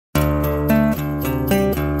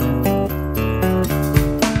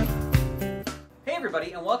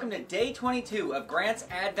everybody, and welcome to day 22 of Grant's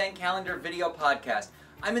Advent Calendar video podcast.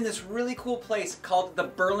 I'm in this really cool place called the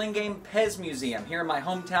Burlingame Pez Museum here in my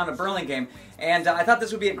hometown of Burlingame, and I thought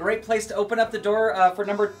this would be a great place to open up the door for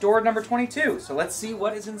door number 22. So let's see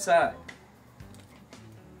what is inside.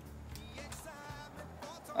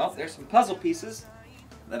 Oh, there's some puzzle pieces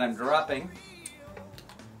that I'm dropping,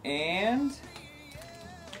 and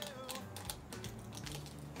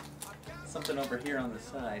something over here on the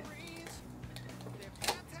side.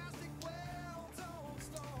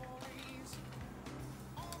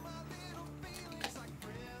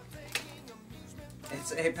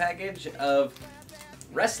 It's a package of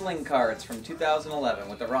wrestling cards from 2011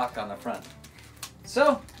 with The Rock on the front.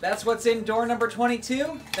 So, that's what's in door number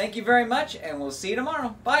 22. Thank you very much, and we'll see you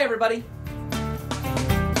tomorrow. Bye, everybody.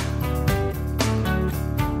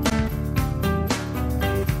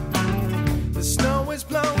 The snow is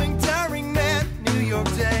blowing during that New York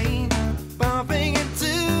day, bumping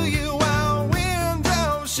into you while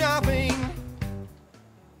window shopping.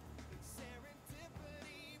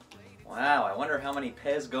 Wow, I wonder how many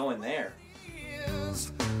Pez go in there.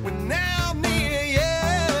 When now near you,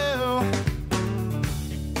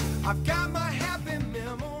 I've got my happy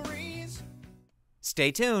memories.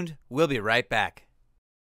 Stay tuned. We'll be right back.